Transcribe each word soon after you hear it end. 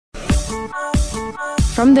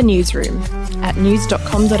From the newsroom at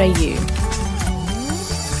news.com.au.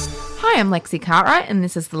 Hi, I'm Lexi Cartwright and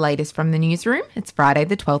this is the latest from the newsroom. It's Friday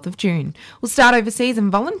the 12th of June. We'll start overseas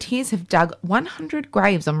and volunteers have dug 100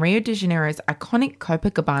 graves on Rio de Janeiro's iconic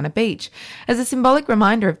Copacabana beach as a symbolic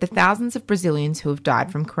reminder of the thousands of Brazilians who have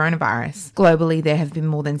died from coronavirus. Globally, there have been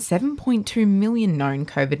more than 7.2 million known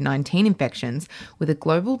COVID-19 infections, with a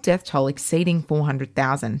global death toll exceeding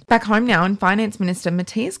 400,000. Back home now, and Finance Minister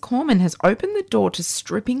Matthias Cormann has opened the door to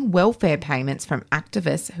stripping welfare payments from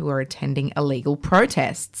activists who are attending illegal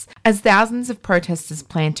protests. As thousands of protesters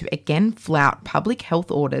plan to again flout public health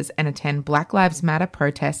orders and attend Black Lives Matter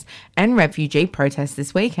protests and refugee protests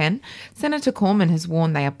this weekend, Senator Cormann has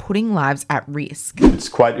warned they are putting lives at risk. It's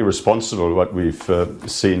quite irresponsible what we've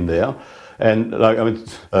seen there. And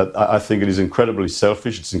I think it is incredibly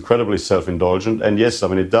selfish, it's incredibly self-indulgent, and yes,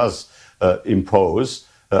 it does impose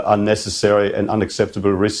unnecessary and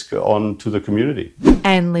unacceptable risk onto the community.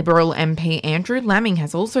 And Liberal MP Andrew Laming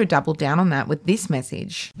has also doubled down on that with this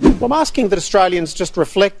message. Well, I'm asking that Australians just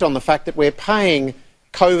reflect on the fact that we're paying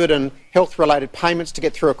COVID and health-related payments to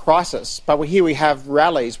get through a crisis, but here we have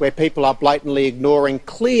rallies where people are blatantly ignoring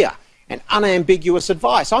clear and unambiguous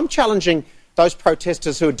advice. I'm challenging those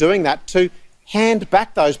protesters who are doing that to hand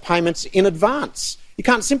back those payments in advance. You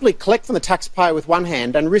can't simply collect from the taxpayer with one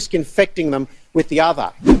hand and risk infecting them with the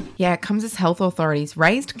other. Yeah, it comes as health authorities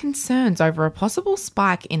raised concerns over a possible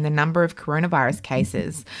spike in the number of coronavirus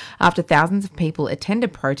cases after thousands of people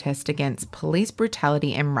attended protest against police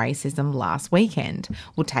brutality and racism last weekend.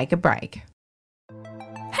 We'll take a break.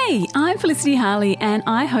 Hey, I'm Felicity Harley and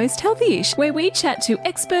I host Healthy-ish, where we chat to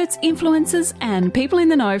experts, influencers and people in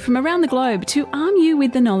the know from around the globe to arm you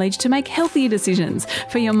with the knowledge to make healthier decisions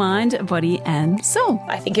for your mind, body and soul.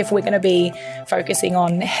 I think if we're going to be focusing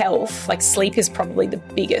on health, sleep is probably the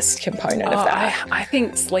biggest component of that. I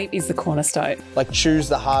think sleep is the cornerstone. Choose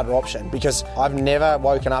the harder option, because I've never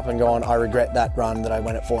woken up and gone, I regret that run that I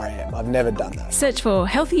went at 4 a.m. I've never done that. Search for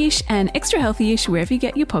Healthy-ish and Extra Healthy-ish wherever you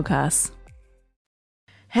get your podcasts.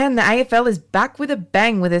 And the AFL is back with a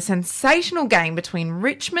bang with a sensational game between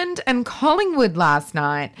Richmond and Collingwood last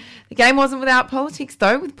night. The game wasn't without politics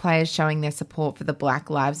though, with players showing their support for the Black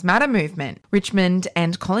Lives Matter movement. Richmond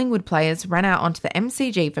and Collingwood players ran out onto the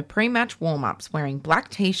MCG for pre-match warm-ups wearing black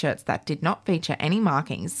t-shirts that did not feature any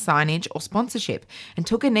markings, signage or sponsorship, and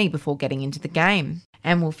took a knee before getting into the game.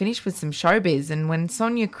 And we'll finish with some showbiz. And when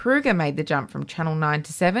Sonia Kruger made the jump from Channel 9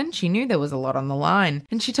 to 7, she knew there was a lot on the line.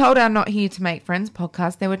 And she told our Not Here to Make Friends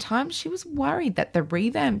podcast there were times she was worried that the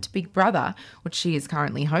revamped Big Brother, which she is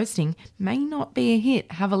currently hosting, may not be a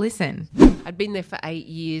hit. Have a listen. I'd been there for 8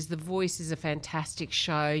 years. The Voice is a fantastic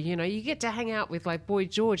show. You get to hang out with Boy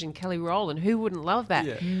George and Kelly Rowland. Who wouldn't love that?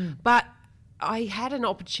 Yeah. But I had an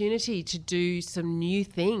opportunity to do some new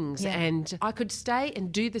things, and I could stay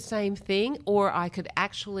and do the same thing, or I could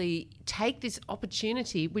actually take this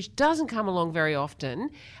opportunity, which doesn't come along very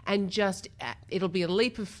often, and just, it'll be a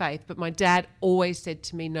leap of faith. But my dad always said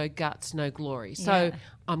to me, no guts, no glory. So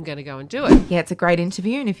I'm going to go and do it. Yeah, it's a great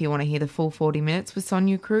interview, and if you want to hear the full 40 minutes with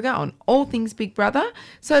Sonia Kruger on all things Big Brother,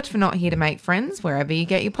 search for Not Here to Make Friends wherever you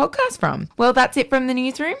get your podcast from. Well, that's it from the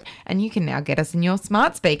newsroom, and you can now get us in your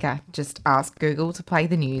smart speaker. Just ask Google to play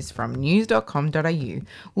the news from news.com.au.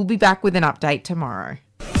 We'll be back with an update tomorrow.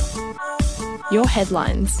 Your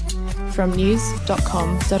headlines from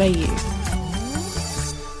news.com.au.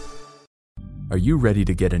 Are you ready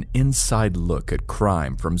to get an inside look at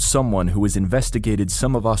crime from someone who has investigated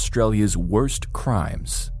some of Australia's worst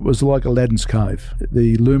crimes? It was like Aladdin's Cave.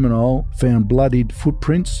 The luminol found bloodied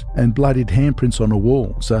footprints and bloodied handprints on a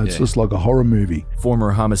wall, so it's just like a horror movie.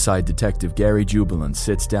 Former homicide detective Gary Jubilant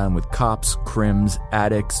sits down with cops, crims,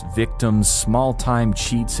 addicts, victims, small-time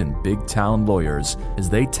cheats, and big-town lawyers as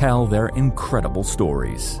they tell their incredible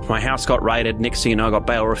stories. My house got raided. Next thing you know, I got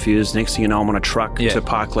bail refused. Next thing you know, I'm on a truck to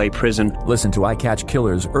Parklea Prison. Listen to I Catch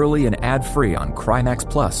Killers early and ad-free on Crimex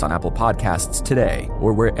Plus on Apple Podcasts today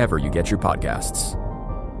or wherever you get your podcasts.